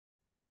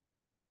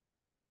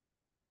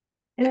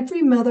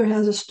Every mother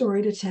has a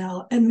story to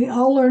tell, and we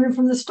all learn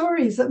from the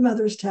stories that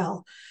mothers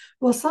tell.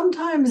 Well,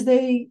 sometimes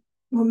they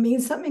will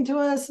mean something to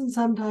us, and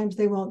sometimes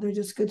they won't. They're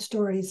just good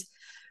stories.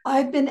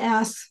 I've been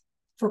asked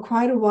for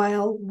quite a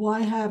while, why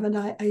haven't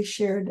I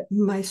shared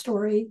my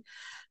story?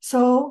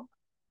 So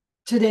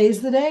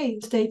today's the day.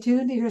 Stay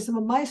tuned to hear some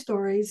of my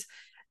stories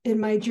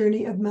in my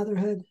journey of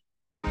motherhood.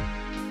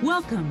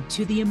 Welcome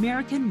to the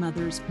American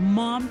Mother's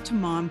Mom to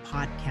Mom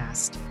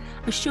podcast,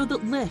 a show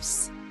that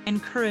lifts,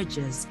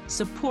 encourages,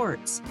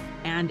 supports,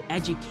 and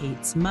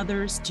educates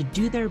mothers to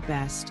do their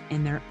best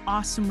in their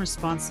awesome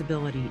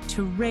responsibility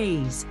to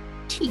raise,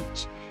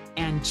 teach,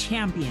 and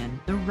champion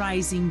the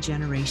rising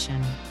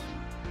generation.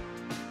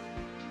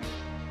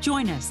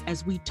 Join us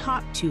as we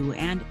talk to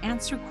and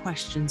answer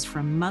questions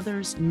from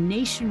mothers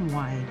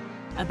nationwide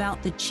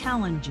about the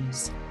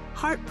challenges,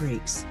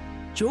 heartbreaks,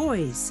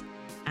 joys,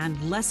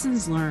 and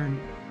lessons learned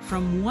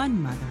from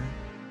one mother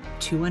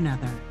to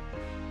another.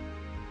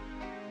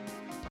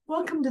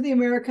 Welcome to the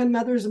American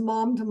Mother's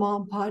Mom to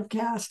Mom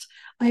podcast.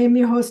 I am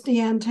your host,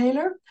 Deanne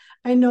Taylor.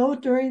 I know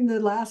during the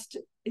last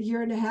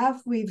year and a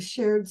half, we've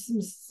shared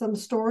some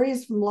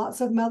stories from lots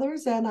of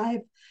mothers, and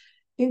I've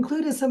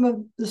included some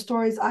of the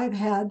stories I've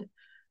had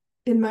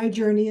in my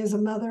journey as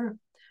a mother.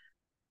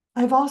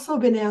 I've also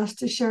been asked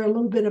to share a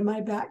little bit of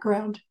my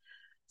background.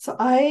 So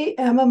I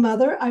am a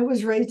mother. I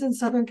was raised in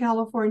Southern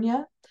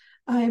California.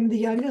 I am the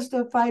youngest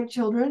of 5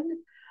 children.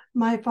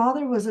 My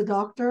father was a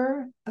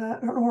doctor,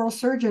 an oral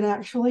surgeon,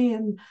 actually,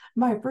 and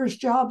my first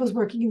job was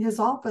working in his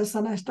office,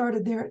 and I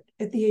started there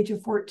at the age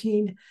of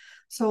 14.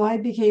 So I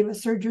became a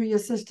surgery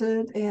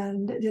assistant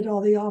and did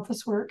all the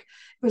office work.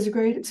 It was a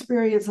great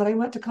experience. And I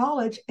went to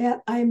college,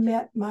 and I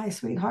met my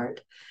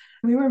sweetheart.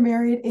 We were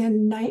married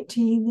in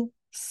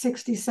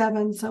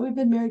 1967, so we've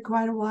been married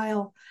quite a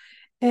while.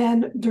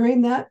 And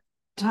during that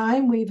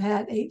time, we've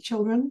had 8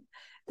 children.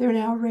 They're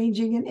now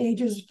ranging in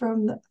ages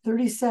from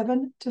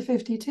 37 to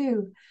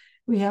 52.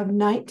 We have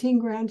 19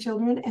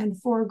 grandchildren and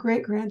 4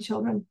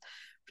 great-grandchildren.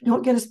 We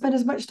don't get to spend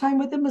as much time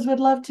with them as we'd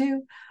love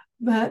to,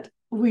 but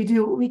we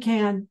do what we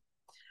can.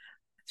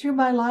 Through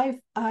my life,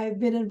 I've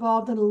been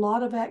involved in a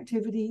lot of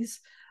activities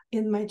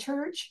in my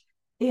church,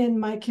 in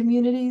my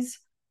communities,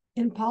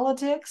 in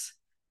politics,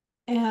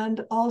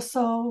 and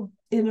also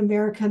in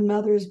American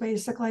Mothers.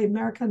 Basically,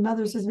 American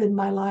Mothers has been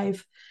my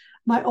life.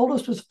 My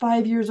oldest was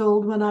 5 years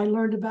old when I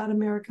learned about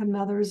American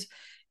Mothers,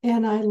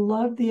 and I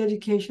loved the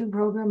education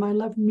program. I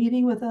loved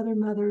meeting with other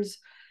mothers.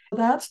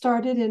 That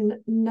started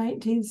in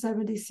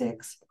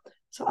 1976.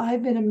 So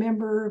I've been a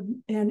member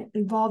and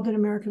involved in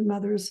American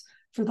Mothers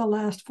for the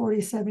last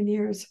 47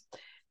 years.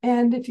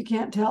 And if you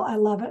can't tell, I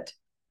love it.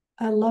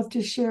 I love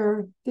to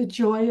share the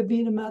joy of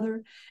being a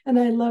mother, and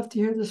I love to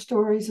hear the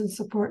stories and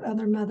support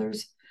other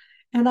mothers.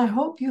 And I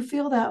hope you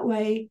feel that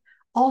way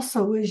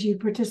also as you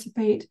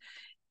participate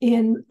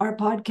in our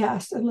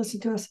podcast and listen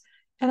to us.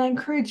 And I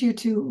encourage you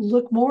to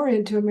look more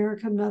into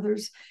American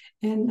Mothers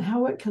and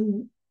how it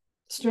can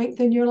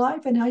strengthen your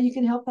life and how you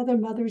can help other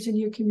mothers in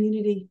your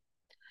community.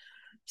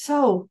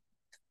 So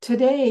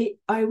today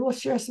I will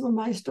share some of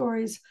my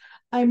stories.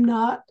 I'm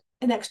not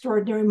an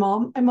extraordinary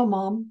mom. I'm a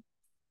mom.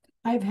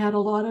 I've had a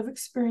lot of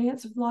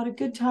experience, a lot of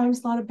good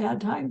times, a lot of bad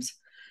times,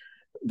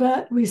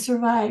 but we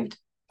survived.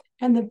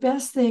 And the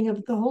best thing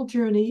of the whole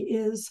journey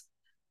is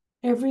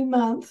every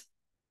month,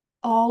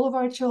 all of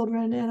our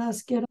children and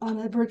us get on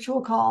a virtual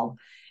call,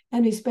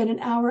 and we spend an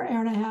hour,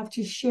 hour and a half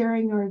just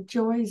sharing our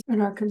joys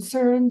and our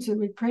concerns,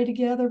 and we pray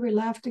together, we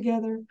laugh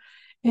together.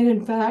 And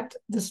in fact,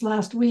 this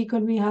last week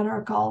when we had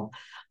our call,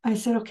 I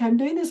said, okay, I'm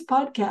doing this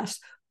podcast.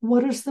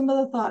 What are some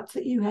of the thoughts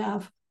that you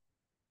have?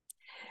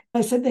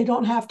 I said they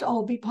don't have to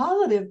all be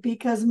positive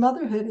because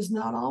motherhood is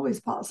not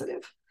always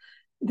positive.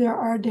 There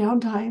are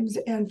down times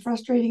and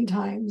frustrating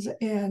times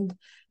and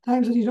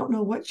times when you don't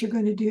know what you're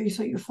going to do,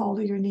 so you fall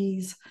to your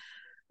knees.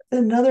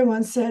 Another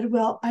one said,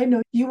 well, I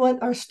know you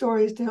want our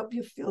stories to help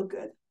you feel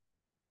good.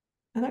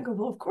 And I go,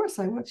 well, of course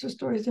I want your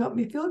stories to help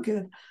me feel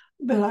good,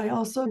 but I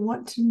also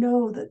want to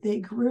know that they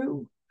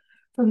grew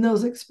from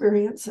those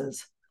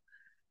experiences.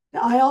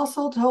 I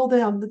also told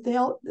them that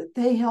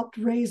they helped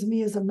raise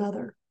me as a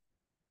mother.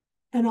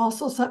 And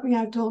also something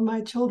I've told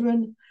my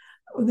children,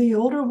 the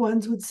older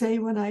ones would say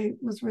when I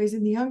was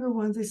raising the younger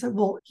ones, they said,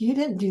 well, you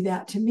didn't do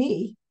that to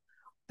me.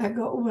 I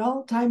go,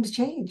 well, times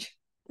change.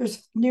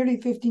 There's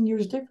nearly 15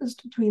 years difference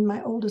between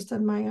my oldest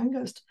and my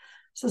youngest.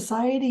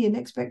 Society and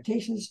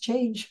expectations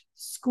change.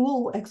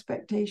 School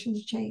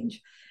expectations change.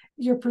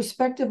 Your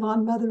perspective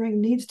on mothering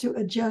needs to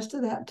adjust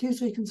to that too,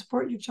 so you can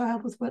support your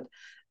child with what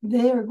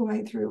they are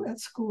going through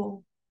at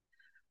school.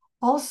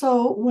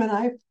 Also, when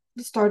I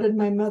started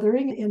my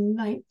mothering in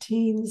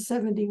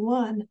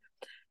 1971,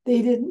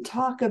 they didn't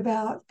talk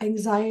about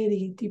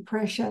anxiety,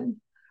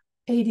 depression,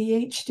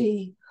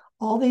 ADHD,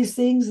 all these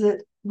things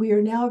that we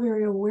are now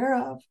very aware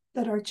of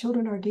that our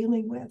children are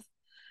dealing with.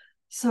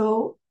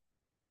 So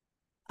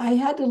I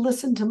had to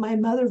listen to my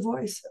mother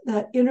voice,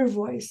 that inner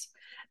voice.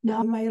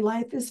 Now my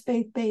life is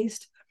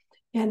faith-based,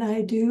 and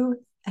I do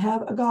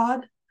have a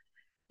God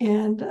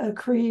and a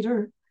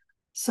creator.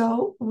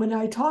 So when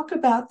I talk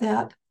about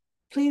that,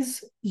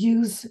 please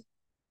use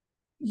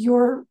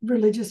your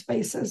religious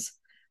basis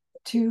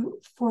to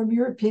form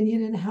your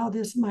opinion and how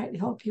this might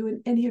help you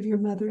in any of your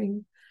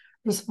mothering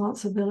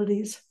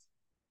responsibilities.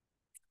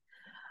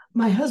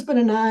 My husband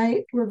and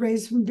I were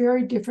raised from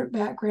very different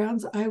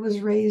backgrounds. I was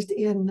raised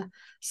in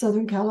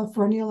Southern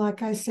California,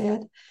 like I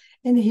said,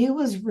 and he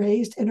was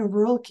raised in a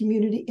rural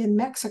community in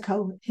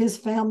Mexico. His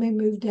family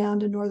moved down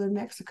to northern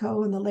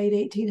Mexico in the late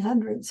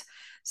 1800s.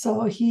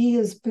 So he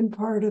has been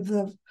part of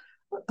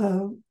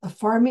a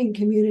farming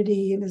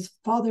community, and his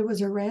father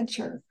was a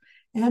rancher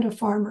and a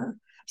farmer.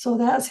 So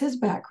that's his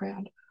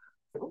background.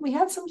 We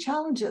had some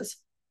challenges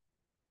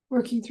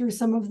working through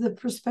some of the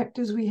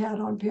perspectives we had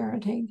on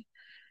parenting.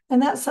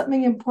 And that's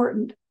something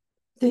important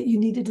that you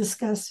need to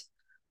discuss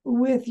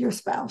with your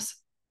spouse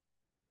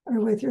or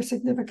with your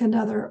significant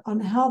other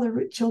on how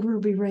the children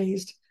will be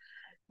raised.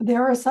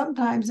 There are some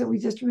times that we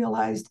just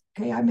realized,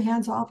 okay, I'm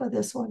hands off of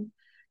this one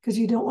because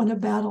you don't want to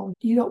battle.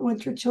 You don't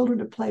want your children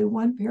to play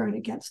one parent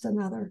against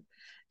another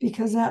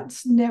because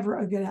that's never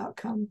a good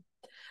outcome.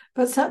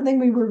 But something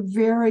we were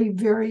very,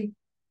 very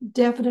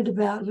definite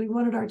about, we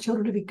wanted our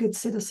children to be good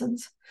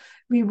citizens.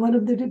 We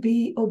wanted them to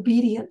be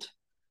obedient.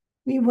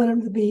 We wanted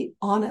them to be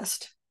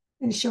honest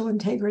and show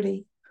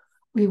integrity.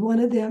 We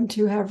wanted them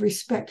to have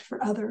respect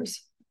for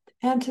others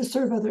and to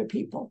serve other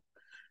people.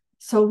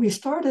 So we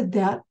started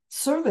that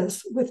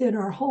service within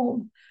our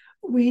home.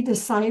 We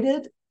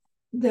decided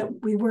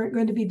that we weren't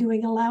going to be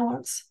doing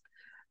allowance.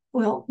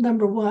 Well,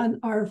 number one,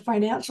 our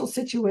financial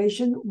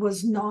situation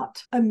was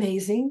not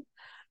amazing.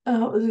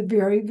 It was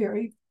very,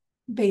 very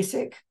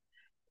basic.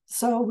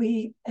 So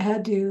we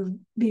had to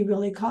be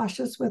really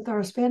cautious with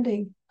our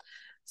spending.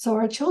 So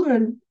our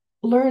children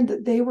learned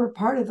that they were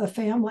part of the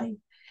family.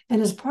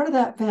 And as part of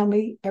that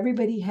family,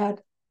 everybody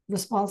had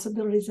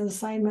responsibilities and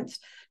assignments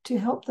to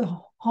help the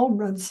home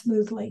run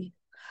smoothly.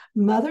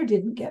 Mother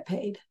didn't get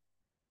paid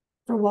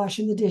for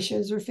washing the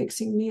dishes or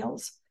fixing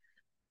meals.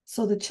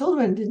 So the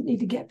children didn't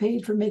need to get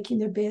paid for making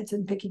their beds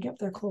and picking up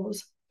their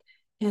clothes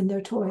and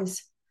their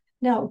toys.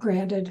 Now,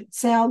 granted, it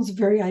sounds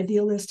very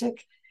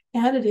idealistic,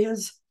 and it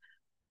is,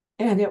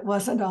 and it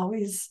wasn't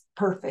always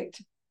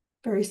perfect.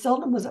 Very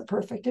seldom was it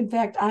perfect. In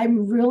fact,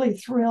 I'm really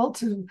thrilled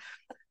to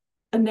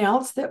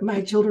announce that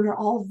my children are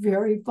all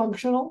very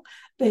functional.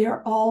 They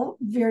are all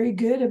very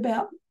good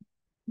about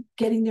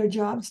getting their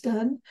jobs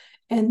done,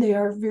 and they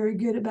are very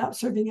good about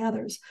serving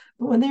others.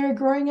 But when they were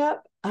growing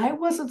up, I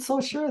wasn't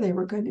so sure they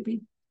were going to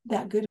be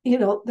that good. You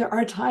know, there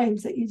are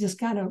times that you just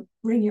kind of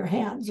wring your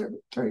hands or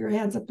throw your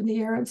hands up in the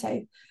air and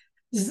say,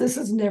 this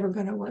is never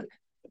going to work,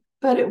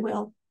 but it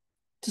will.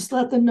 Just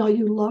let them know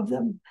you love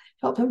them,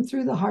 help them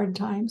through the hard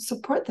times,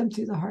 support them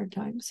through the hard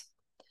times.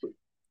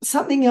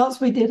 Something else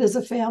we did as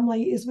a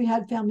family is we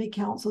had family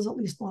councils at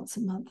least once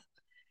a month.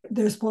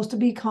 They're supposed to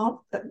be,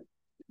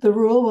 the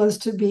rule was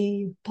to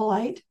be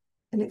polite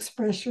and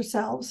express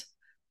yourselves.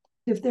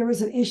 If there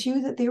was an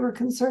issue that they were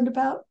concerned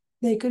about,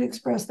 they could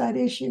express that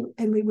issue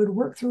and we would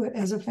work through it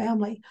as a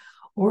family,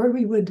 or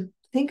we would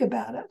think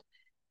about it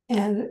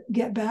and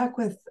get back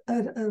with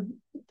a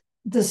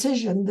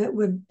decision that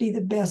would be the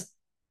best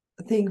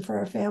thing for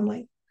our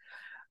family.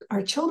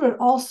 Our children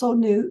also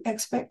knew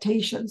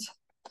expectations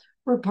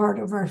were part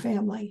of our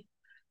family.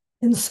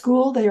 In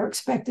school, they are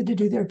expected to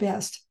do their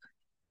best.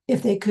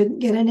 If they couldn't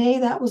get an A,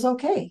 that was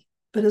okay,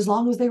 but as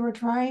long as they were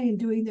trying and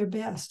doing their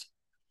best.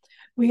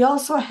 We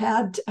also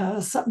had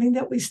something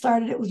that we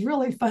started. It was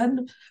really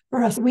fun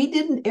for us. We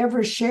didn't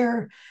ever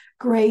share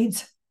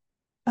grades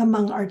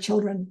among our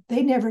children.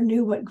 They never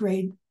knew what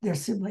grade their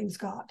siblings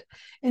got.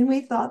 And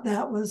we thought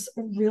that was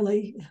a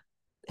really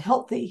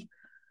healthy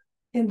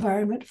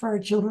environment for our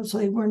children so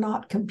they were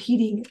not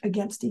competing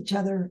against each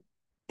other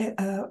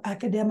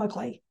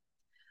academically.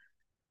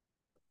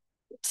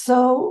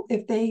 So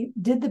if they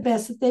did the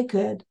best that they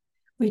could,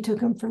 we took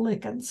them for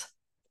lickings.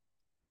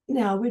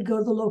 Now we'd go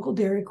to the local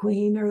Dairy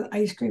Queen or the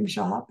ice cream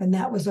shop, and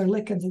that was our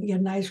lickings, and get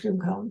an ice cream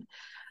cone.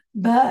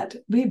 But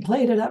we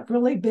played it up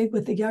really big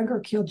with the younger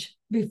kids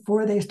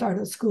before they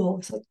started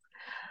school. So,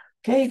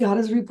 okay, he got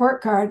his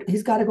report card.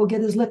 He's got to go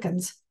get his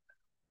lickings.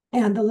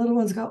 And the little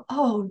ones go,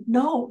 oh,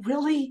 no,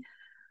 really?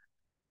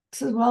 I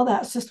said, well,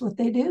 that's just what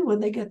they do when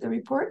they get the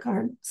report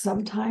card.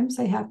 Sometimes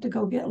they have to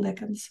go get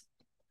lickings.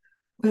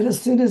 But as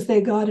soon as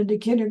they got into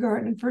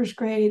kindergarten and first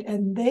grade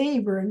and they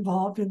were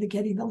involved in the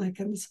getting the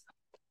lickings,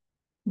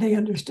 they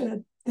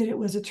understood that it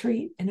was a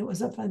treat and it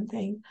was a fun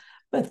thing.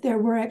 But there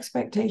were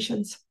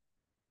expectations.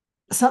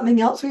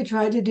 Something else we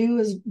tried to do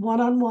is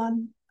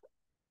one-on-one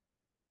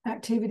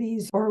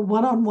activities or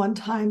one-on-one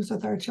times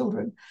with our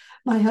children.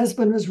 My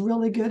husband was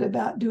really good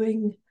about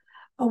doing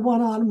a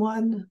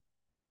one-on-one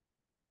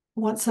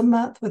once a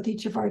month with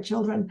each of our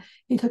children.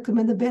 He took them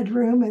in the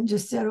bedroom and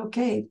just said,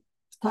 okay,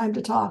 it's time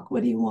to talk.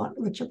 What do you want?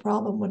 What's your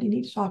problem? What do you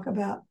need to talk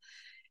about?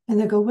 And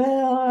they go,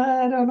 well,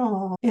 I don't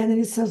know. And then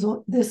he says,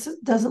 well, this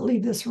doesn't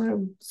leave this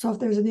room. So if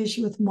there's an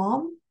issue with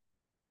mom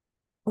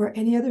or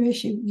any other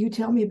issue, you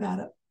tell me about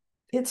it.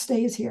 It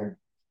stays here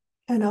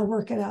and I'll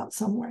work it out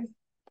somewhere.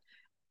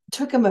 It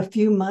took him a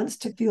few months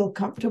to feel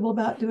comfortable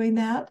about doing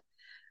that.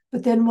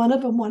 But then one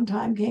of them one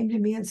time came to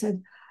me and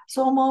said,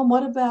 "So, Mom,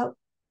 what about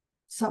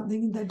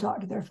something they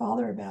talked to their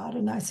father about?"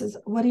 And I says,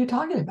 "What are you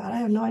talking about? I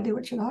have no idea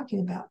what you're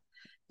talking about."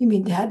 "You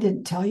mean Dad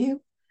didn't tell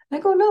you?" And I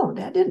go, "No,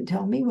 Dad didn't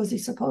tell me. Was he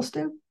supposed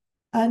to?"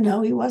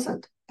 No, he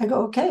wasn't." I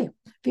go, "Okay,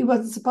 if he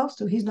wasn't supposed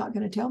to, he's not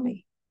going to tell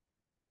me."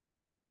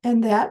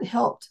 And that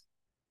helped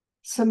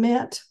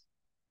cement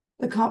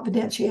the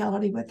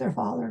confidentiality with their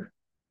father.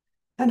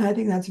 And I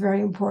think that's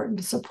very important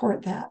to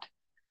support that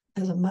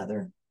as a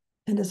mother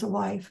and as a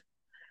wife.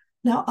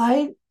 Now,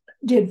 I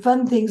did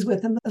fun things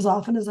with them as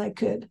often as I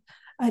could.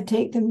 I'd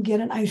take them get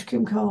an ice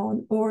cream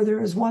cone, or there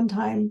was one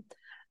time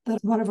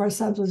that one of our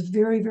sons was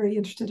very, very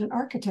interested in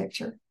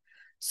architecture.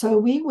 So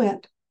we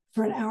went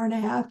for an hour and a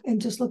half and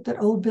just looked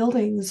at old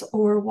buildings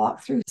or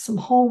walked through some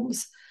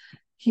homes.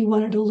 He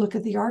wanted to look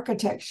at the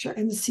architecture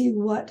and see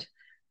what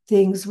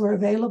things were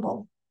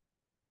available.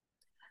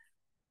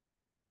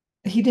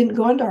 He didn't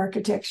go into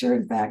architecture.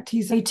 In fact,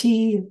 he's an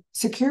IT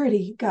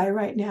security guy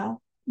right now,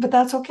 but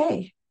that's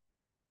okay.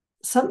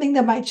 Something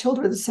that my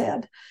children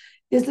said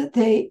is that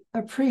they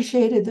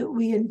appreciated that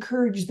we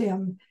encouraged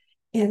them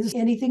in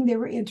anything they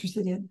were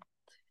interested in.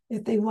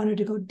 If they wanted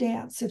to go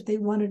dance, if they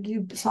wanted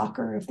to do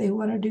soccer, if they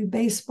wanted to do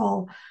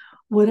baseball,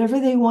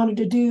 whatever they wanted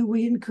to do,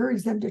 we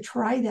encouraged them to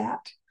try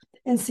that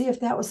and see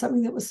if that was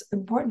something that was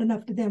important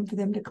enough to them for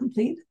them to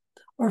complete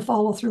or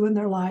follow through in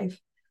their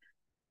life.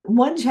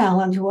 One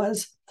challenge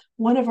was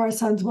one of our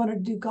sons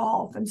wanted to do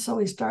golf, and so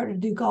he started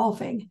to do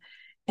golfing.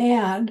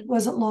 And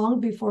wasn't long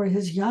before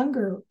his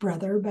younger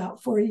brother,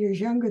 about 4 years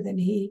younger than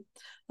he,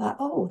 thought,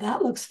 "Oh,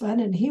 that looks fun."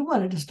 And he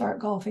wanted to start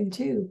golfing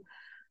too.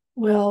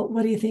 Well,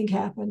 what do you think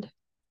happened?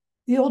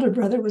 The older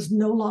brother was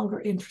no longer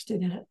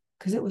interested in it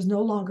because it was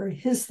no longer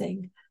his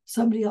thing.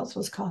 Somebody else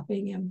was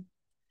copying him.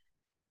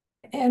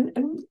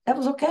 And that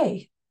was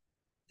okay.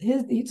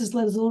 He just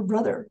let his little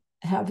brother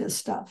have his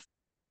stuff.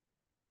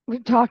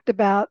 We've talked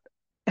about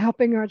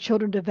helping our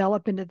children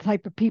develop into the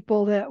type of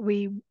people that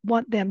we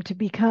want them to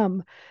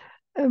become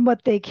and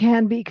what they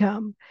can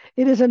become.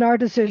 It isn't our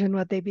decision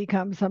what they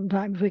become.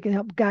 Sometimes we can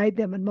help guide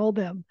them and mold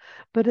them,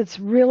 but it's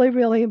really,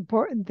 really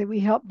important that we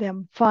help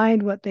them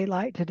find what they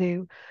like to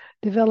do,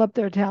 develop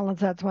their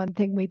talents. That's one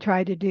thing we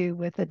try to do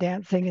with the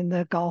dancing and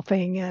the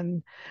golfing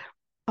and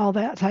all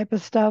that type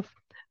of stuff.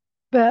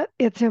 But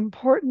it's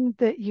important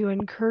that you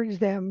encourage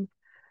them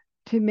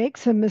to make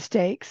some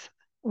mistakes.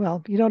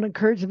 Well, you don't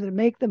encourage them to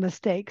make the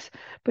mistakes,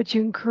 but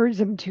you encourage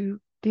them to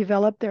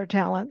develop their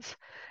talents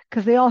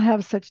because they all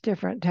have such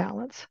different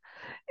talents.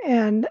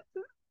 And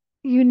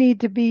you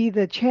need to be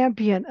the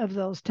champion of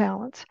those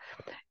talents.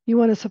 You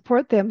want to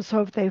support them.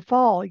 So if they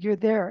fall, you're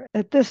there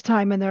at this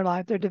time in their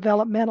life, their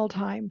developmental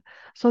time,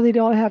 so they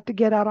don't have to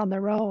get out on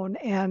their own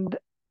and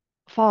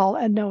fall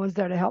and no one's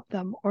there to help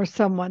them, or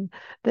someone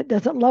that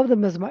doesn't love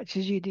them as much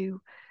as you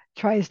do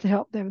tries to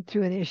help them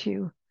through an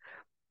issue.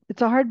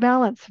 It's a hard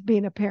balance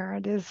being a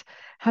parent, is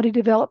how to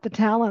develop the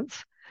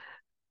talents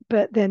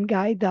but then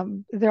guide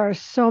them. There are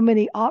so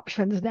many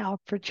options now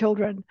for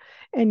children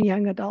and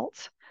young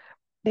adults.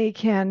 They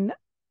can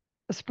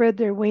spread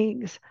their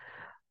wings,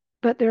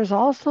 but there's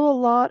also a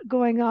lot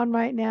going on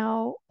right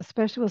now,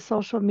 especially with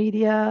social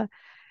media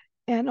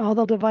and all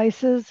the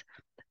devices,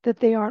 that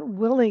they aren't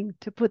willing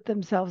to put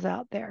themselves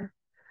out there.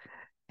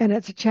 And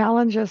it's a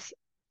challenge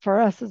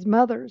for us as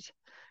mothers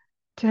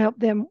to help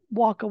them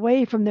walk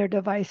away from their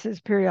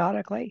devices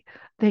periodically.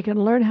 They can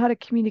learn how to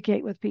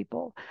communicate with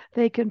people.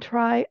 They can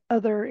try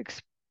other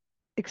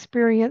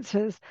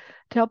experiences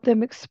to help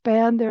them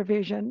expand their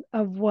vision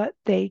of what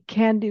they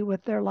can do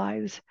with their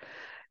lives.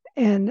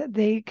 And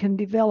they can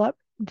develop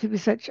to be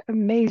such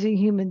amazing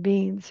human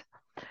beings.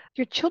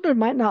 Your children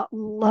might not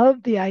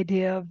love the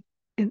idea of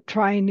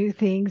trying new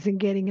things and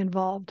getting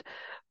involved,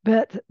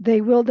 but they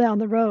will down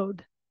the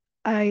road.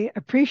 I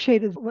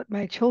appreciated what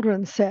my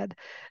children said.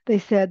 They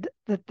said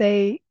that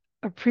they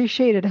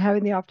appreciated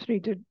having the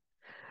opportunity to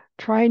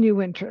try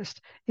new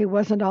interests. It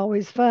wasn't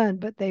always fun,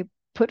 but they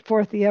put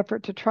forth the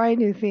effort to try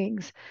new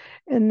things.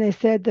 And they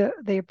said that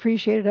they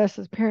appreciated us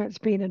as parents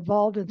being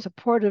involved and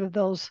supportive of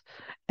those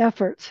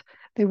efforts.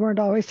 They weren't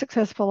always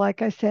successful,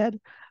 like I said,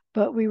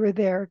 but we were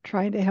there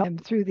trying to help them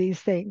through these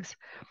things.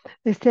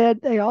 They said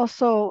they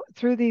also,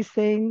 through these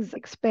things,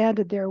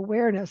 expanded their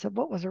awareness of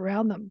what was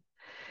around them.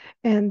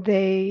 And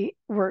they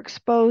were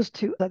exposed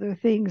to other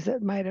things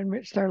that might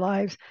enrich their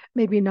lives,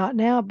 maybe not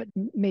now, but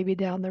maybe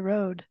down the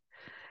road.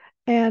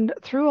 And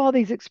through all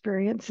these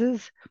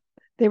experiences,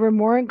 they were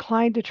more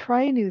inclined to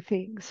try new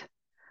things.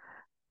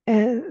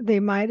 And they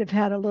might have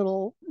had a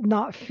little,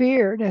 not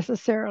fear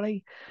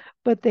necessarily,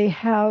 but they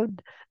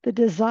had the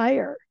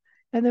desire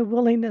and the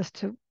willingness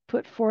to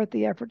put forth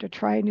the effort to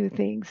try new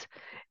things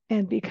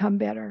and become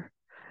better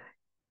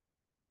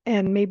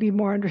and maybe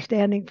more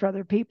understanding for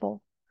other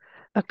people.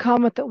 A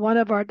comment that one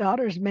of our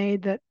daughters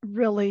made that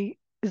really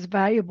is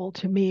valuable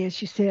to me is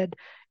she said,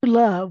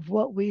 "Love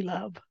what we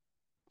love."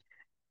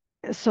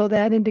 So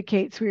that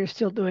indicates we are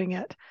still doing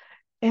it.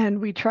 And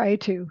we try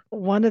to.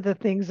 One of the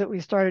things that we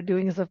started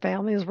doing as a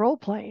family is role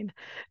playing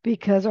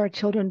because our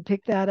children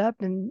pick that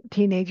up and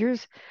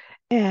teenagers.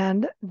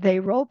 and they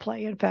role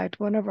play. In fact,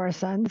 one of our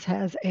sons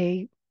has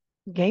a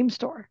game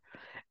store,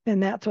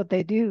 and that's what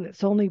they do.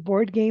 It's only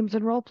board games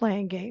and role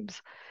playing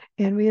games.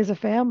 And we as a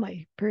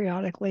family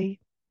periodically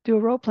do a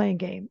role playing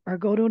game or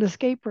go to an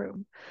escape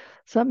room,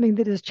 something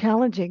that is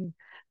challenging,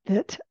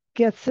 that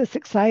gets us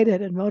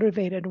excited and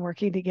motivated and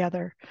working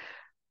together.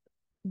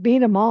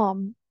 Being a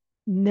mom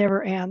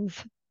never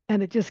ends,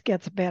 and it just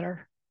gets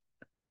better.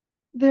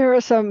 There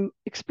are some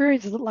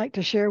experiences I'd like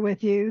to share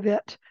with you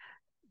that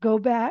go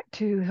back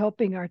to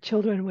helping our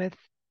children with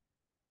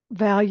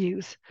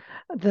values,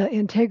 the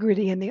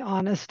integrity and the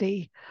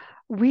honesty.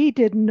 We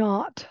did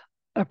not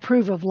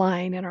approve of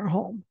lying in our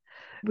home.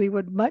 We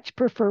would much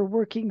prefer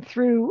working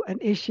through an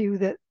issue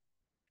that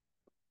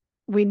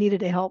we needed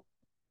to help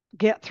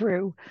get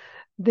through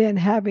than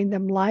having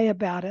them lie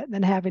about it,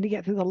 than having to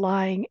get through the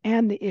lying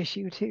and the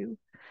issue too.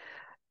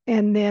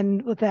 And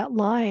then with that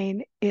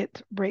lying,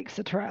 it breaks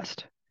the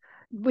trust.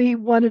 We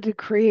wanted to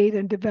create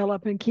and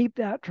develop and keep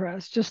that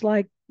trust, just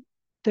like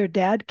their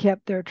dad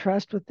kept their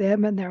trust with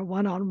them and their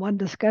one-on-one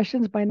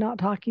discussions by not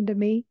talking to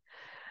me.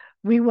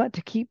 We want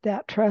to keep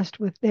that trust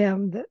with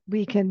them, that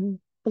we can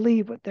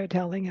believe what they're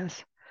telling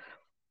us.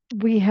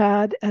 We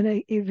had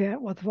an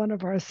event with one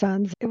of our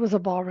sons. It was a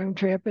ballroom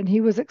trip, and he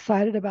was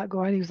excited about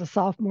going. He was a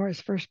sophomore, his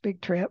first big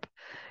trip.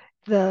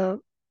 The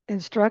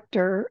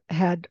instructor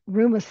had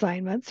room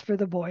assignments for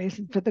the boys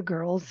and for the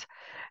girls.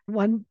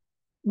 One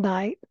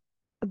night,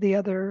 the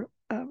other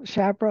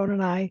chaperone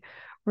and I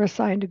were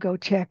assigned to go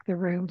check the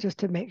room just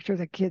to make sure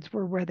the kids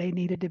were where they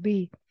needed to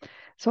be.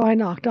 So I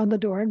knocked on the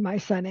door and my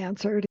son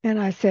answered. And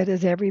I said,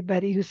 "Is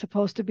everybody who's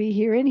supposed to be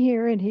here in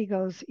here?" And he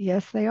goes,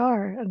 "Yes, they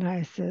are." And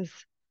I says,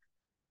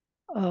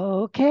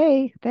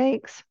 "Okay,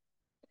 thanks."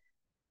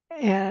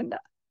 And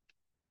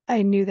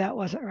I knew that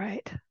wasn't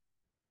right.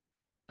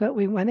 But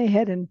we went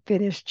ahead and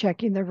finished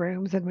checking the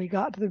rooms, and we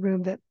got to the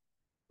room that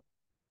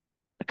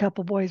a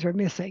couple boys were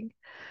missing.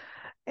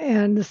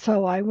 And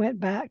so I went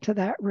back to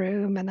that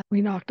room and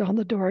we knocked on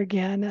the door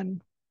again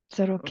and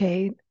said,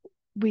 "Okay,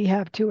 we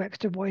have two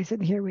extra boys in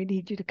here. We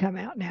need you to come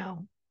out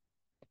now."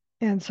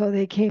 And so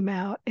they came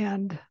out,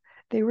 and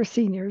they were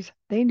seniors.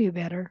 They knew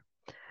better.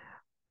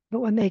 But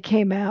when they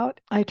came out,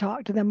 I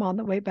talked to them on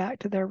the way back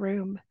to their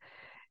room,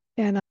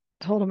 and I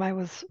told them I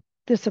was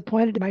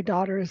disappointed. My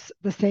daughter's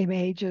the same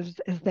age as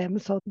them,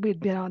 so we'd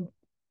been on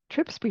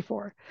trips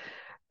before.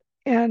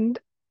 And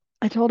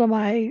I told them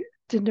I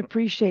didn't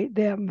appreciate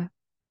them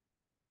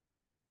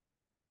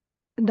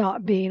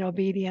not being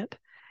obedient,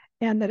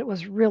 and that it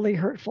was really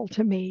hurtful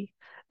to me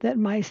that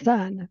my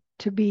son,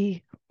 to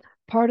be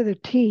part of the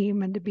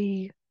team and to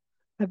be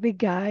a big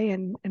guy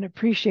and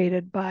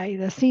appreciated by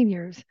the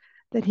seniors,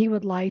 that he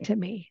would lie to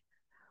me,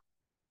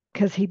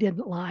 because he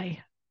didn't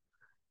lie.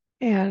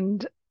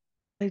 And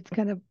they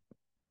kind of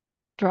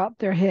dropped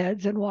their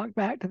heads and walked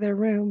back to their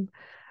room.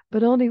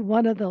 But only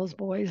one of those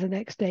boys the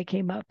next day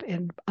came up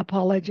and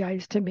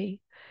apologized to me.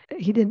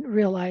 He didn't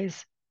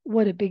realize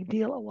what a big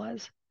deal it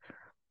was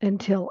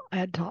until I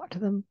had talked to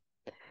them.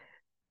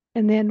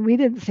 And then we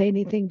didn't say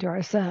anything to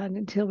our son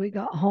until we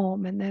got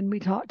home. And then we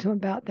talked to him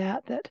about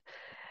that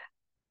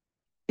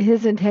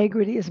his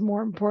integrity is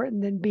more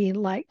important than being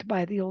liked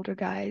by the older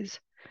guys.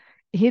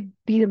 He'd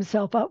beat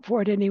himself up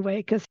for it anyway,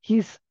 because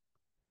he's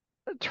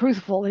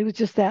truthful. It was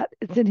just that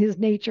it's in his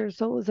nature.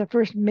 So it was the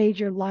first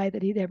major lie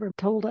that he'd ever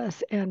told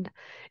us. And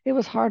it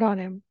was hard on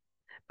him.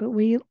 But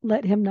we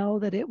let him know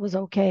that it was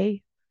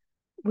okay.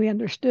 We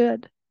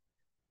understood,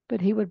 but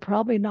he would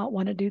probably not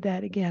want to do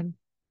that again.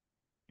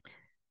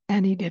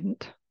 And he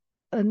didn't.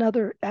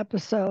 Another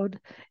episode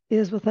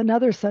is with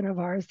another son of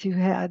ours who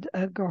had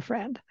a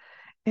girlfriend,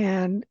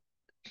 and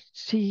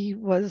she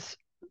was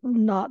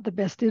not the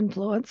best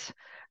influence,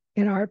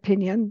 in our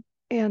opinion.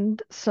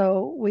 And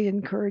so we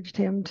encouraged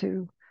him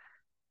to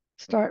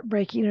start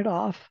breaking it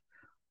off,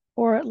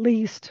 or at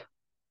least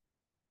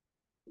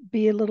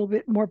be a little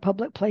bit more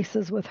public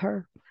places with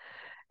her.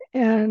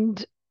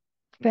 And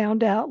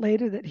found out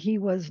later that he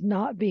was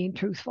not being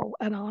truthful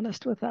and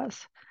honest with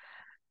us.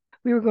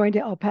 We were going to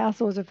El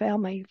Paso as a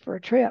family for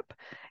a trip,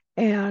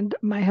 and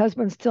my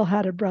husband still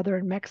had a brother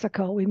in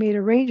Mexico. We made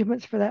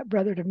arrangements for that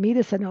brother to meet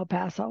us in El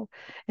Paso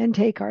and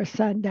take our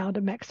son down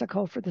to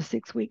Mexico for the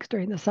 6 weeks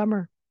during the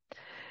summer.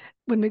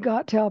 When we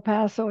got to El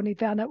Paso and he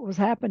found out what was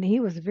happening,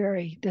 he was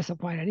very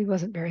disappointed. He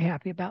wasn't very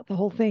happy about the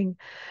whole thing,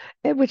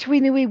 which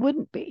we knew he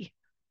wouldn't be.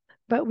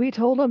 But we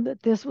told him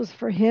that this was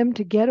for him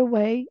to get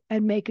away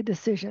and make a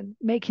decision,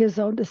 make his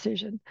own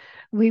decision.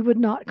 We would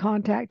not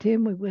contact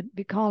him. We wouldn't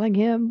be calling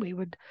him. We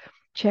would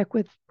check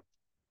with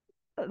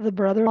the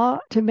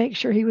brother-in-law to make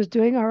sure he was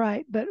doing all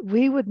right, but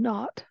we would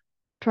not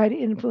try to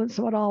influence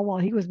him at all while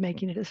he was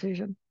making a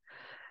decision.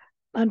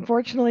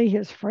 Unfortunately,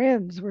 his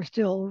friends were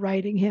still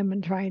writing him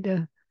and trying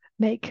to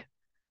make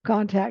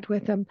contact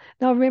with him.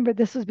 Now, remember,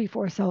 this was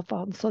before cell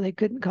phones, so they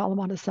couldn't call him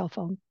on his cell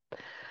phone.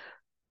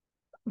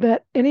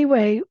 But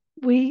anyway,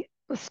 we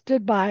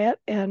stood by it.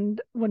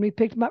 And when we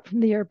picked him up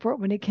from the airport,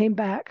 when he came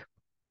back,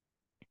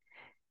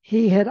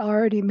 he had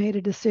already made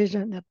a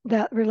decision that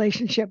that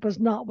relationship was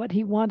not what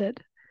he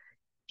wanted.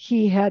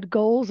 He had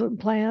goals and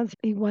plans.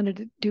 He wanted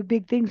to do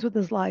big things with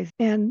his life,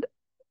 and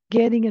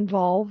getting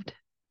involved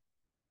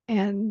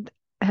and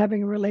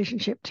having a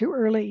relationship too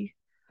early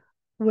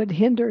would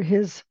hinder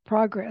his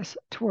progress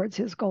towards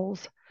his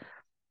goals.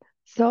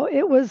 So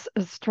it was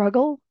a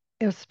struggle.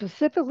 It was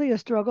specifically a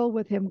struggle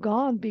with him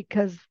gone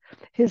because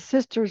his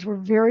sisters were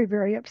very,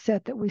 very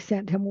upset that we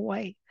sent him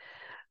away.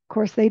 Of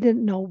course, they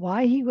didn't know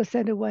why he was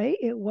sent away.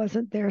 It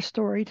wasn't their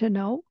story to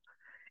know.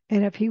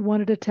 And if he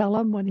wanted to tell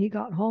them when he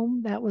got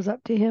home, that was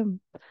up to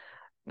him.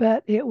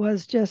 But it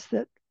was just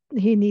that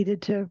he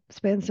needed to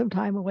spend some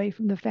time away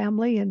from the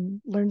family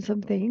and learn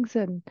some things,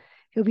 and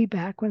he'll be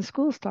back when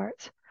school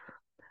starts.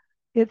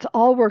 It's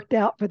all worked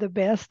out for the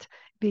best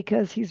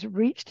because he's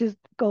reached his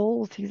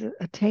goals. He's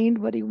attained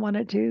what he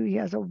wanted to. He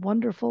has a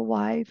wonderful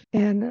wife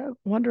and a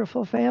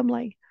wonderful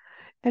family.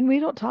 And we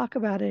don't talk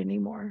about it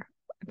anymore.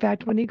 In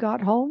fact, when he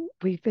got home,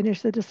 we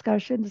finished the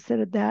discussion and said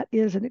that that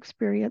is an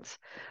experience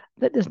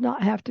that does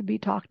not have to be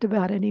talked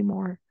about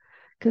anymore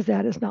because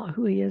that is not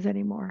who he is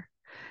anymore.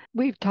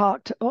 We've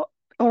talked on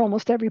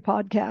almost every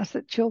podcast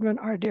that children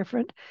are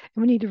different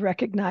and we need to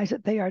recognize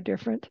that they are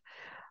different.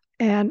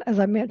 And as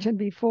I mentioned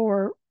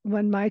before,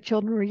 when my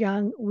children were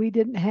young, we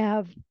didn't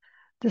have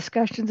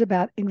discussions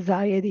about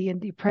anxiety and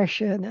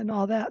depression and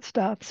all that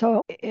stuff.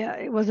 So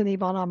it wasn't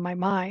even on my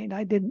mind.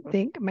 I didn't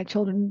think my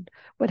children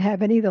would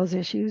have any of those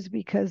issues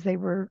because they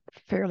were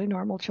fairly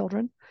normal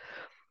children.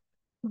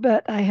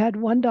 But I had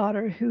one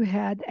daughter who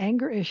had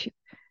anger issues.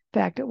 In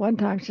fact, at one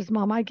time she says,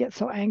 Mom, I get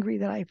so angry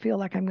that I feel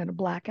like I'm going to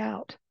black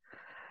out.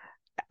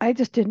 I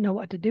just didn't know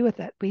what to do with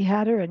it. We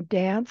had her in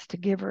dance to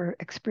give her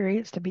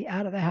experience to be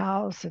out of the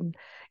house and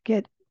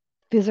get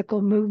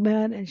physical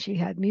movement, and she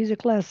had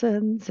music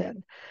lessons,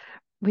 and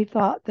we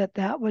thought that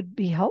that would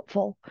be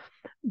helpful.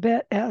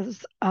 But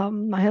as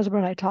my husband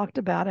and I talked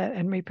about it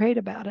and we prayed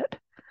about it,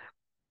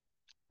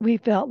 we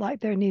felt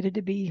like there needed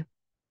to be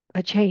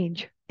a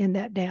change in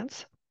that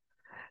dance.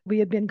 We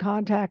had been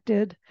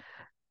contacted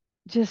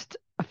just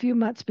a few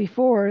months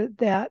before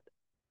that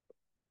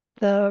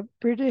the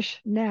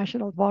British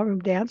National Ballroom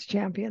Dance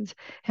Champions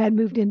had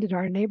moved into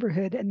our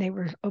neighborhood and they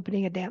were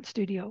opening a dance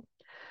studio.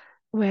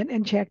 Went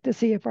and checked to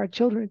see if our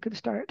children could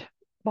start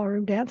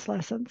ballroom dance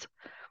lessons.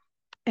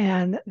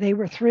 And they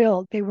were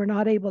thrilled. They were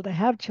not able to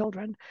have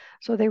children.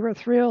 So they were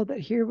thrilled that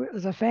here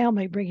was a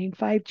family bringing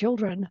 5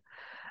 children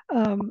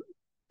um,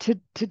 to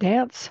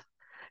dance.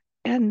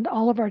 And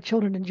all of our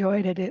children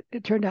enjoyed it.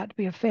 It turned out to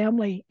be a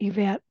family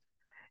event.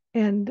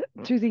 And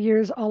through the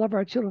years, all of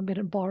our children have been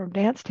in ballroom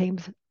dance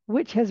teams,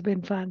 which has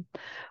been fun.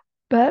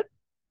 But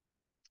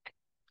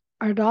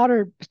our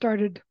daughter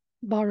started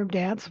ballroom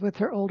dance with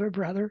her older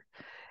brother.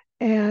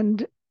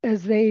 And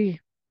as they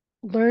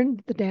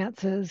learned the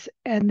dances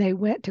and they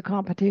went to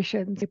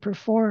competitions, they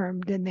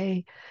performed and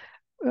they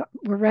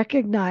were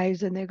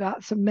recognized and they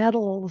got some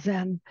medals,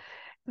 and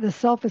the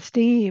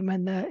self-esteem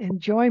and the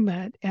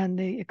enjoyment and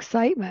the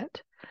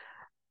excitement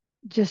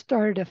just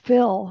started to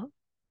fill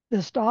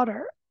this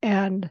daughter.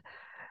 And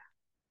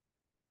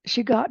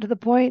she got to the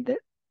point that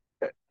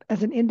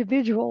as an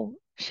individual,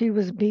 she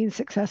was being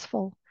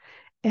successful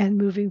and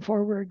moving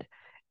forward.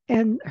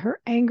 And her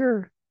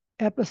anger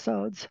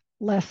episodes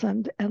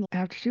lessened. And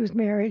after she was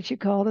married, she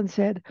called and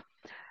said,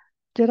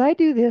 did I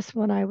do this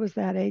when I was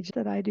that age?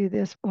 Did I do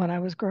this when I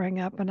was growing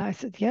up? And I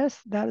said,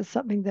 yes, that is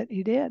something that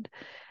you did.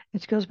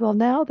 And she goes, well,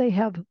 now they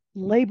have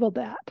labeled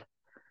that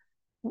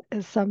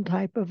as some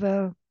type of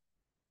a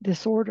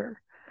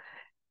disorder.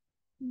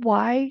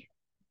 Why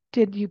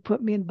did you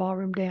put me in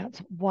ballroom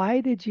dance? Why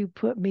did you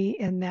put me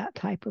in that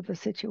type of a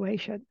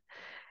situation?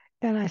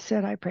 And I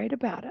said, I prayed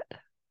about it.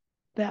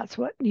 That's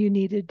what you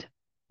needed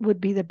would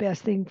be the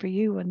best thing for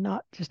you and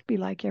not just be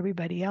like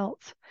everybody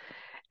else.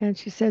 And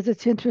she says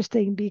it's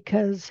interesting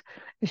because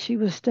she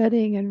was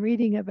studying and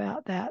reading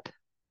about that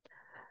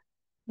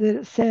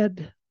it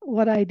said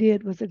what I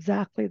did was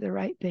exactly the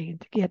right thing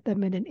to get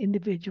them in an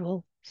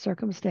individual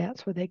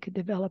circumstance where they could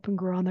develop and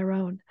grow on their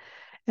own.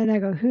 And I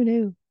go, who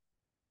knew?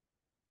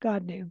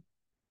 God knew.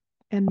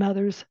 And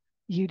mothers,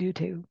 you do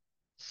too.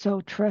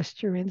 So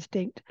trust your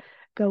instinct.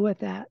 Go with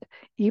that.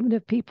 Even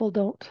if people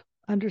don't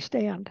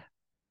understand,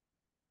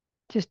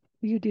 just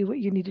you do what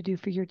you need to do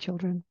for your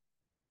children.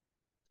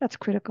 That's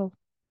critical.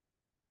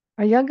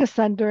 Our youngest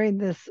son, during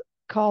this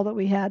call that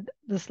we had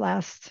this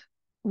last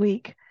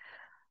week,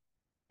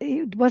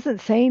 he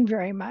wasn't saying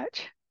very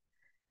much.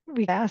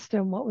 We asked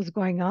him what was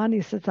going on.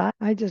 He says,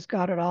 I just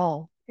got it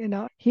all.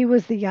 He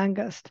was the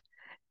youngest,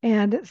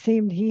 and it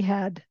seemed he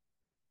had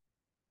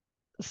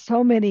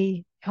so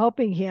many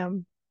helping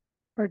him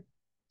or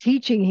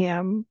teaching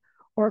him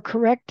or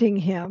correcting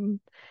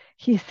him.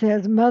 He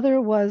says, Mother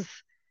was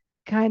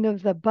kind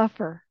of the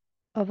buffer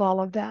of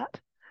all of that.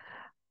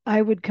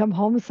 I would come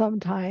home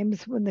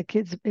sometimes when the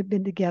kids had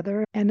been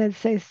together and they'd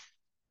say,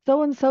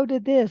 so and so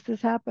did this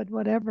happened,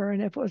 whatever.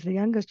 And if it was the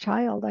youngest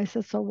child, I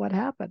said, so what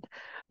happened?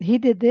 He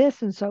did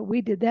this, and so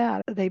we did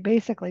that. They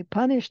basically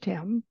punished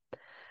him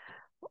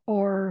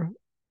or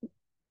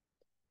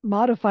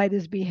modified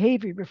his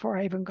behavior before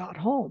I even got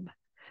home.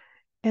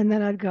 And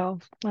then I'd go,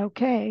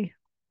 okay.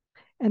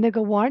 And they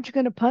go, why aren't you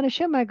going to punish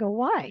him? I go,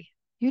 why?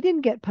 You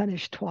didn't get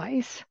punished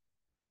twice.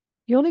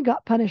 You only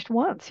got punished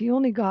once. You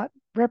only got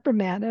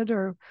reprimanded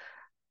or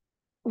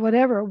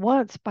whatever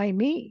once by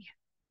me.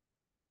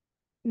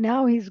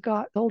 Now he's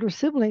got older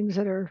siblings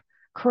that are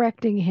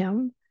correcting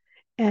him.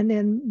 And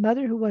then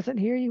mother who wasn't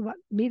here, you want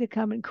me to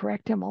come and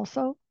correct him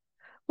also?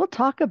 We'll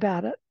talk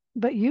about it,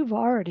 but you've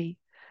already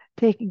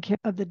taken care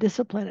of the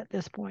discipline at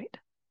this point.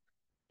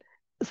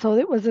 So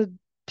it was a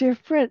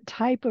different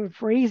type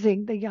of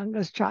raising the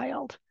youngest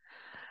child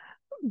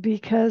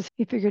because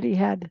he figured he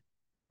had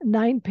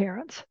 9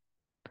 parents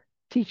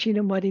teaching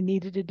him what he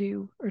needed to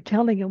do or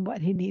telling him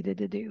what he needed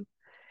to do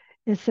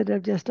instead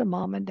of just a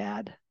mom and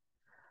dad.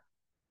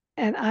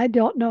 And I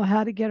don't know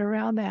how to get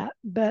around that,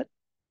 but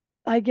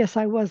I guess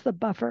I was the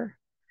buffer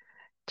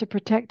to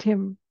protect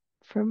him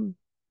from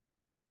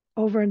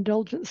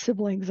overindulgent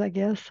siblings, I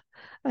guess.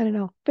 I don't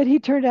know. But he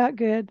turned out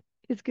good.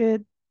 It's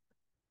good.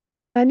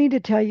 I need to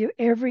tell you,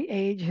 every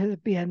age has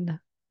been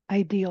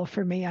ideal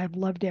for me. I've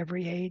loved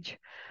every age.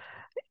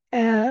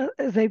 As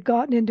they've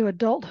gotten into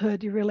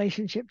adulthood, your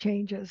relationship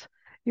changes.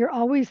 You're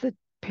always the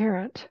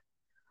parent,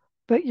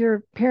 but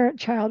your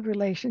parent-child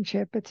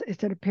relationship,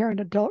 it's a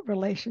parent-adult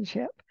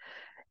relationship.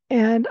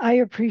 And I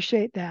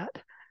appreciate that.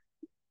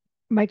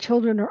 My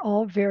children are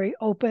all very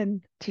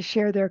open to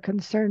share their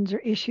concerns or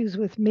issues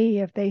with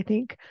me if they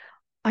think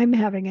I'm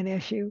having an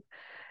issue.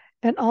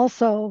 And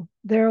also,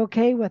 they're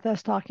okay with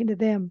us talking to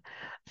them.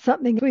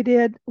 Something we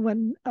did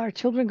when our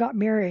children got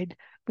married,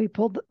 we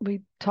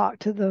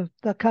talked to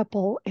the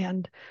couple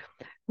and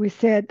we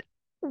said,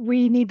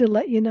 we need to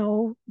let you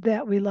know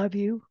that we love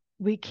you,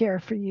 we care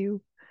for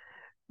you,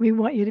 we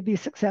want you to be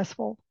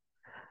successful,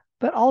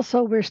 but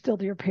also we're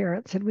still your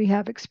parents and we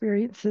have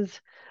experiences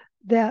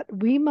that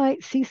we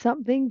might see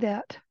something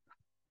that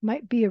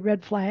might be a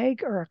red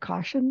flag or a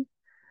caution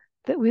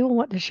that we will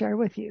want to share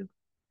with you.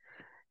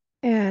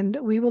 And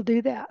we will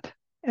do that.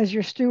 As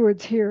your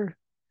stewards here,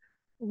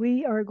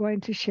 we are going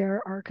to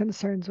share our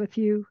concerns with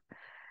you.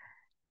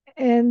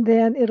 And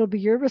then it'll be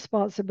your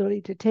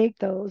responsibility to take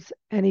those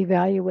and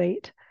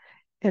evaluate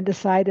and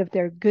decide if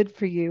they're good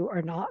for you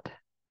or not.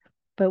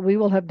 But we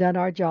will have done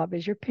our job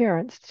as your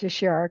parents to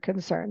share our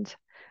concerns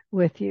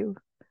with you.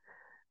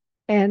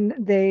 And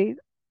they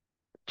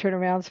turn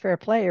around fair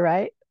play,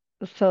 right?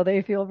 So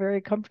they feel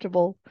very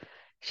comfortable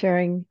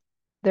sharing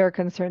their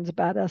concerns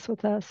about us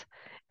with us.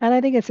 And I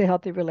think it's a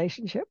healthy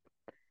relationship.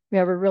 We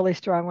have a really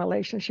strong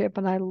relationship,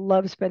 and I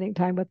love spending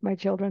time with my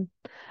children.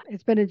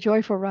 It's been a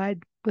joyful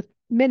ride with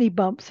many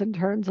bumps and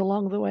turns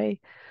along the way.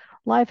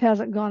 Life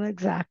hasn't gone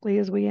exactly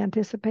as we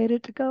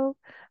anticipated to go,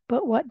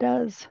 but what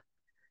does?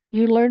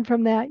 You learn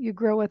from that, you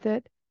grow with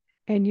it,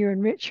 and you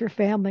enrich your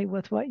family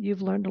with what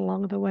you've learned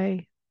along the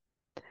way.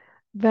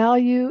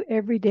 Value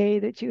every day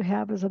that you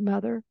have as a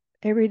mother.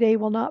 Every day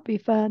will not be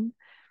fun.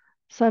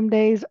 Some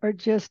days are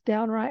just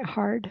downright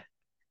hard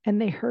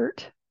and they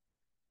hurt.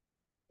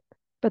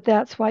 But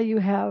that's why you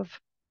have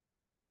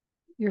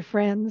your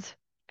friends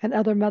and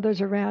other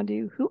mothers around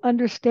you who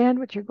understand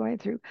what you're going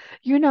through.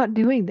 You're not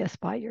doing this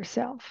by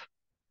yourself.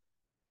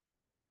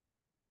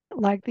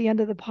 Like the end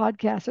of the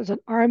podcast, there's an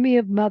army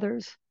of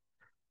mothers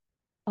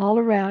all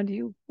around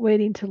you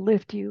waiting to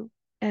lift you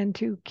and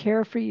to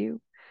care for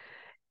you.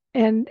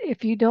 And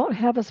if you don't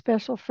have a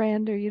special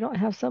friend or you don't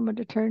have someone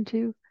to turn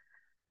to,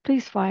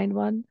 please find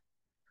one.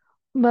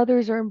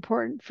 Mothers are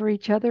important for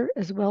each other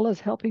as well as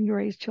helping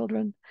raise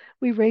children.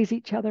 We raise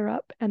each other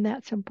up, and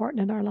that's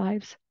important in our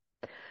lives.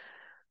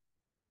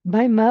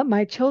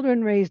 My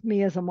children raised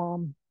me as a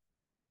mom,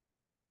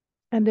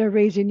 and they're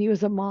raising you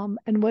as a mom.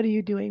 And what are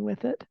you doing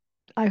with it?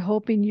 I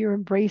hoping you're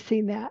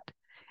embracing that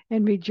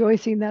and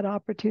rejoicing that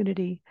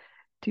opportunity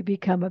to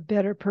become a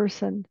better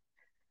person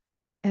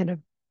and a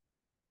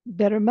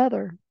better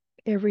mother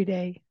every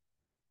day.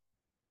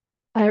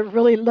 I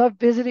really love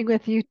visiting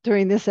with you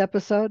during this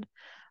episode.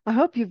 I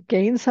hope you've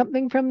gained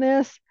something from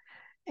this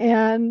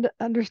and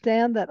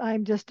understand that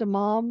I'm just a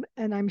mom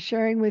and I'm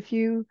sharing with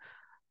you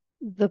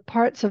the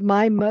parts of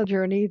my mother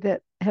journey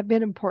that have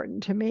been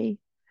important to me.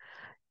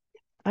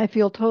 I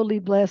feel totally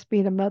blessed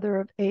being a mother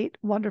of 8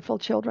 wonderful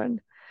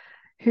children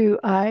who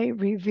I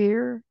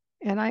revere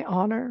and I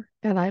honor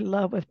and I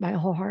love with my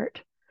whole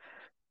heart.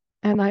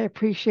 And I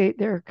appreciate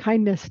their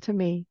kindness to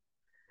me.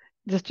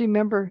 Just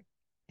remember,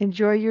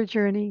 enjoy your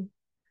journey,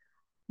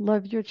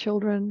 love your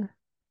children,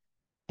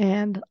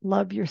 and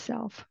love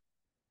yourself.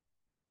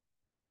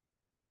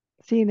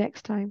 See you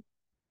next time.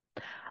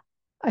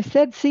 I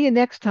said see you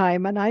next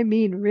time, and I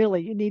mean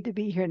really, you need to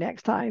be here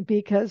next time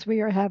because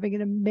we are having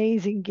an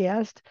amazing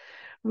guest.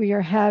 We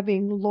are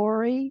having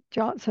Lori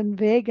Johnson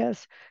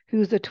Vegas,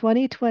 who's the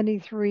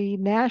 2023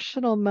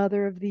 National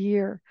Mother of the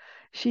Year.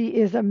 She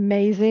is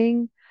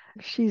amazing.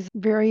 She's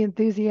very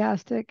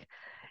enthusiastic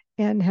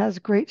and has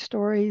great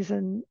stories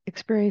and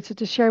experiences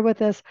to share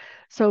with us.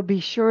 So be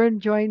sure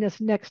and join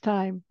us next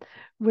time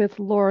with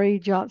Lori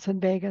Johnson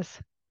Vegas.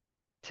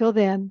 Till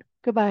then,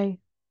 goodbye.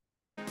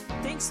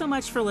 Thanks so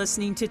much for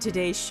listening to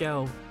today's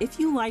show. If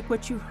you like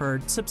what you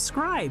heard,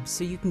 subscribe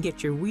so you can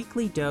get your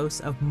weekly dose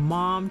of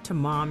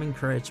mom-to-mom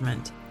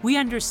encouragement. We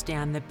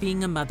understand that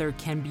being a mother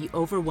can be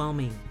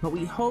overwhelming, but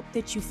we hope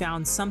that you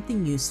found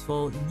something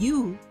useful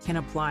you can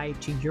apply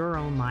to your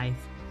own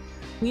life.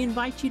 We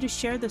invite you to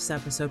share this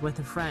episode with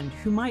a friend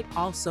who might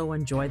also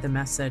enjoy the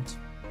message.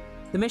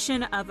 The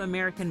mission of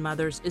American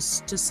Mothers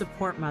is to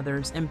support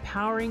mothers,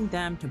 empowering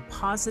them to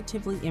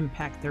positively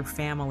impact their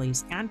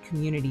families and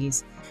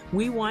communities.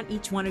 We want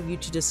each one of you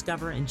to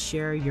discover and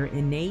share your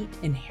innate,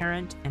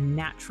 inherent, and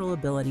natural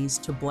abilities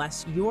to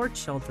bless your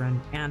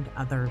children and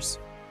others.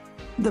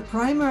 The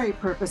primary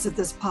purpose of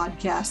this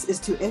podcast is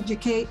to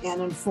educate and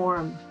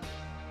inform.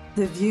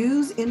 The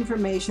views,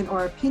 information,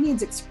 or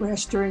opinions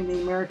expressed during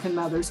the American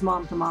Mothers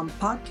Mom to Mom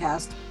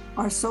podcast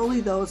are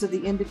solely those of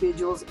the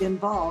individuals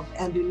involved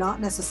and do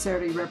not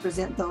necessarily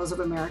represent those of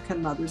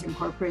American Mothers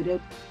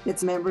Incorporated,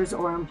 its members,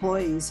 or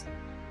employees.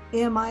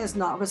 AMI is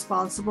not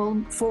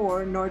responsible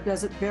for, nor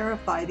does it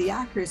verify the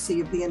accuracy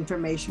of the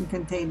information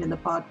contained in the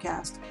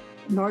podcast,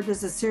 nor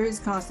does the series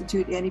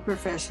constitute any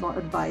professional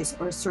advice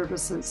or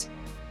services.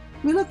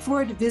 We look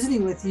forward to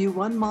visiting with you,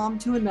 one mom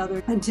to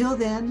another. Until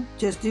then,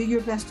 just do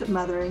your best at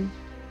mothering,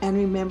 and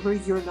remember,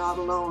 you're not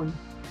alone.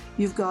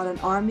 You've got an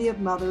army of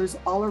mothers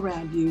all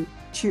around you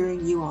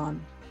cheering you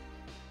on.